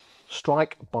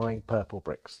strike buying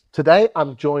Purplebricks. Today,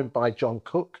 I'm joined by Jon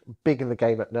Cooke, big in the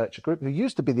game at Nurtur Group, who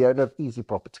used to be the owner of Easy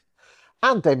Property,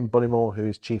 and Damon Bullimore, who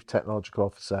is Chief Technological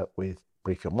Officer with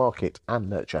Brief Your Market and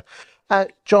Nurture.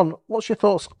 Jon, what's your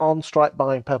thoughts on strike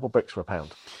buying Purplebricks for £1?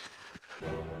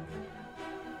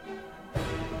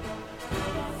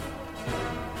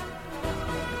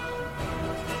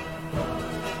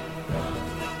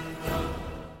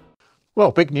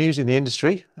 Well, big news in the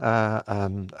industry,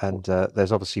 and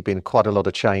there's obviously been quite a lot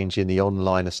of change in the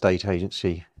online estate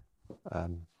agency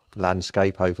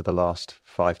landscape over the last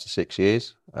 5 to 6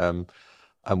 years, and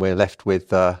we're left with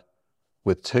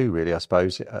two, really, I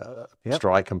suppose,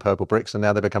 Strike and Purplebricks, and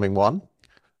now they're becoming one.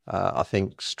 I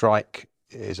think Strike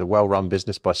is a well-run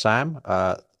business by Sam.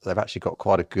 They've actually got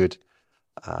quite a good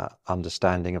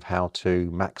understanding of how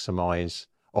to maximise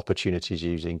opportunities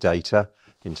using data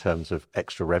in terms of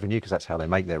extra revenue, because that's how they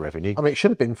make their revenue. I mean, it should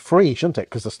have been free, shouldn't it?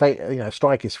 Because the state,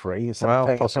 Strike is free.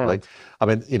 Well, possibly. I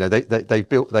mean, they've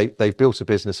built a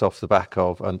business off the back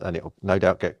of, and it'll no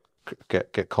doubt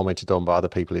get commented on by other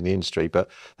people in the industry,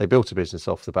 but they built a business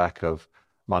off the back of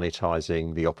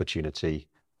monetising the opportunity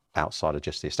outside of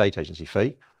just the estate agency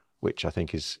fee, which I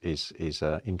think is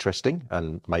interesting,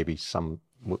 and maybe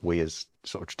we as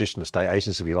sort of traditional estate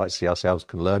agents, if we like to see ourselves,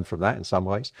 can learn from that in some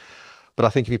ways. But I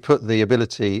think if you put the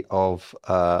ability of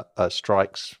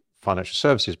Strike's financial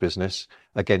services business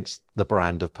against the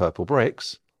brand of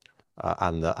Purplebricks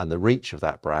and the reach of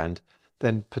that brand,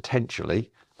 then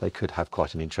potentially they could have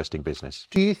quite an interesting business.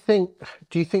 Do you think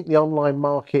the online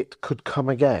market could come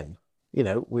again?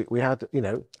 We had, I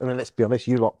mean, let's be honest,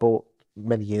 you lot bought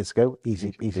many years ago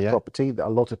Easy Property. A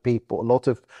lot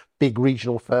of big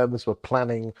regional firms were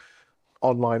planning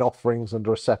online offerings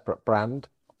under a separate brand.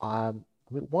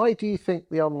 Why do you think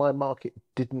the online market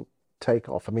didn't take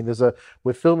off? I mean,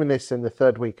 we're filming this in the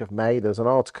third week of May. There's an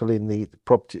article in the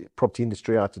property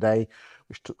industry today,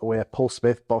 where Paul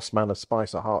Smith, boss man of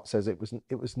Spicer Heart, says it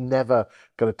was never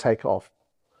going to take off.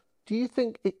 Do you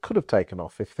think it could have taken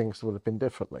off if things would have been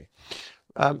differently?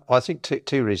 I think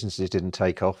two reasons it didn't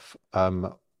take off, and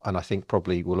I think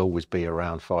probably will always be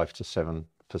around 5 to 7%,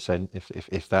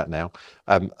 if that now,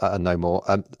 and no more.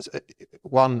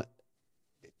 One,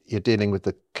 you're dealing with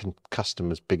the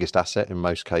customer's biggest asset in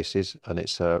most cases, and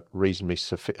it's a reasonably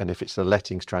and if it's a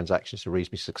lettings transaction, it's a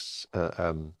reasonably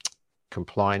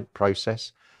compliant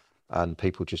process, and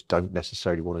people just don't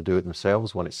necessarily want to do it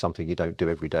themselves when it's something you don't do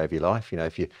every day of your life.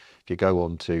 If you go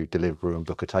on to Deliveroo and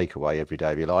book a takeaway every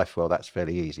day of your life, well, that's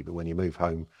fairly easy. But when you move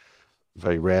home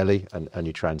very rarely, and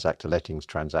you transact a lettings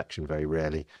transaction very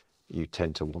rarely, you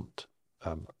tend to want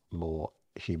more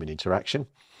human interaction.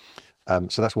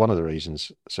 So that's one of the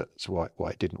reasons why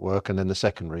it didn't work. And then the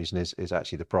second reason is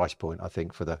actually the price point. I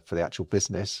think for the actual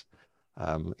business,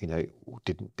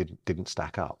 didn't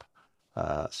stack up.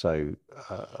 The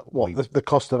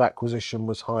cost of acquisition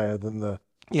was higher than the...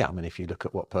 Yeah, I mean, if you look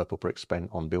at what Purplebricks spent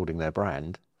on building their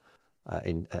brand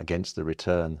against the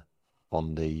return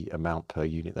on the amount per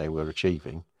unit they were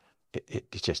achieving,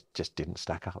 it just didn't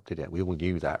stack up, did it? We all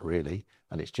knew that, really,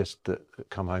 and it's just that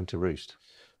come home to roost.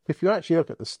 If you actually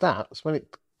look at the stats, when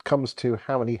it comes to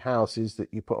how many houses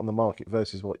that you put on the market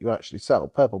versus what you actually sell,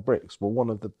 Purplebricks were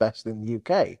one of the best in the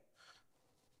UK.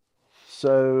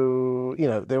 So,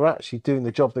 they were actually doing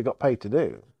the job they got paid to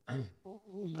do.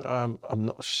 I'm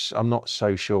not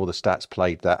so sure the stats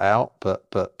played that out,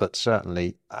 but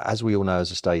certainly, as we all know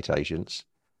as estate agents,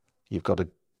 you've got to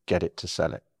get it to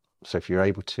sell it. So if you're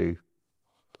able to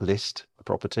list a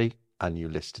property and you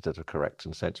list it at a correct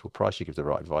and sensible price, you give the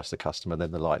right advice to the customer, then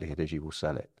the likelihood is you will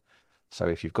sell it. So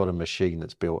if you've got a machine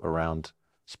that's built around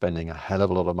spending a hell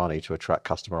of a lot of money to attract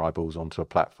customer eyeballs onto a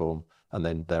platform, and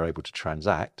then they're able to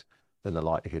transact, then the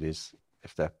likelihood is,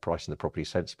 if they're pricing the property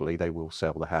sensibly, they will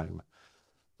sell the home.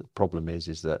 The problem is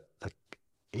that the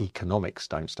economics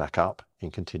don't stack up in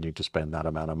continuing to spend that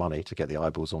amount of money to get the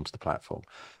eyeballs onto the platform.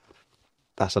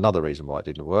 That's another reason why it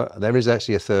didn't work. And there is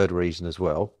actually a third reason as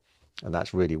well, and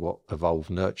that's really what evolved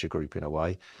Nurtur Group in a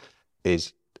way,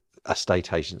 is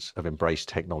estate agents have embraced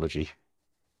technology.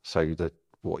 So that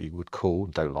what you would call,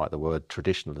 don't like the word,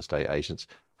 traditional estate agents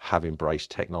have embraced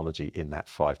technology in that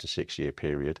 5 to 6 year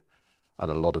period.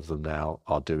 And a lot of them now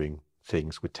are doing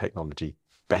things with technology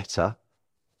better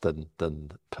than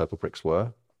Purplebricks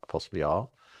were, possibly are.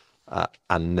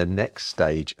 And the next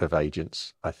stage of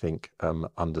agents, I think,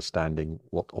 understanding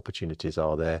what opportunities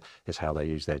are there is how they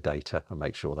use their data and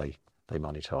make sure they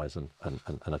monetize and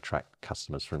attract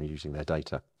customers from using their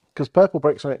data. Because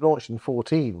Purplebricks, when it launched in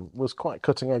 2014, was quite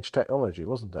cutting edge technology,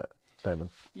 wasn't it, Damon?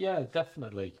 Yeah,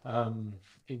 definitely.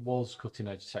 It was cutting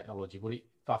edge technology, but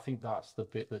I think that's the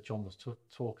bit that Jon was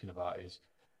talking about, is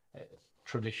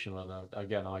traditional, and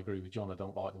again, I agree with John, I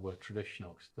don't like the word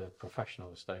traditional because they're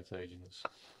professional estate agents.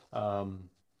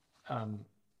 And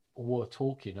we're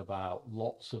talking about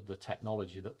lots of the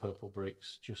technology that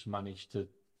Purplebricks just managed to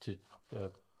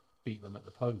beat them at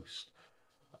the post.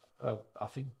 I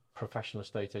think professional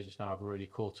estate agents now have really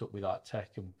caught up with that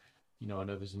tech, and I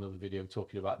know there's another video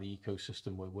talking about the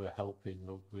ecosystem where we're helping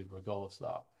with regards to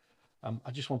that.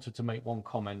 I just wanted to make one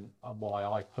comment on why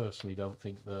I personally don't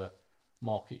think the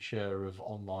market share of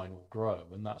online will grow,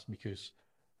 and that's because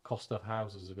cost of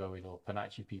houses are going up, and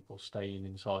actually people staying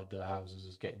inside their houses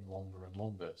is getting longer and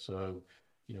longer. So,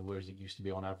 whereas it used to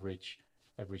be on average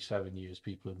every 7 years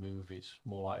people move, it's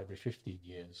more like every 15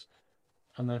 years.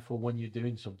 And therefore, when you're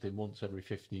doing something once every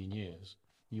 15 years,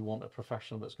 you want a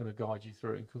professional that's going to guide you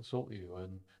through it and consult you.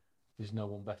 And there's no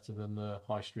one better than the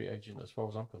high street agent, as far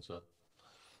as I'm concerned.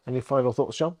 Any final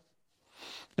thoughts, John?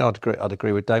 No, I'd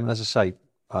agree with Damon. As I say,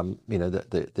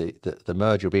 the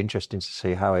merger will be interesting to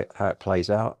see how it plays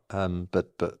out. But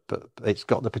it's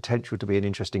got the potential to be an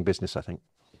interesting business, I think.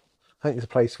 I think there's a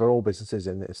place for all businesses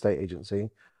in the estate agency.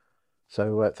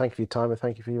 So thank you for your time and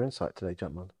thank you for your insight today,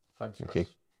 gentlemen. Thanks, Chris. Thank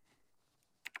you.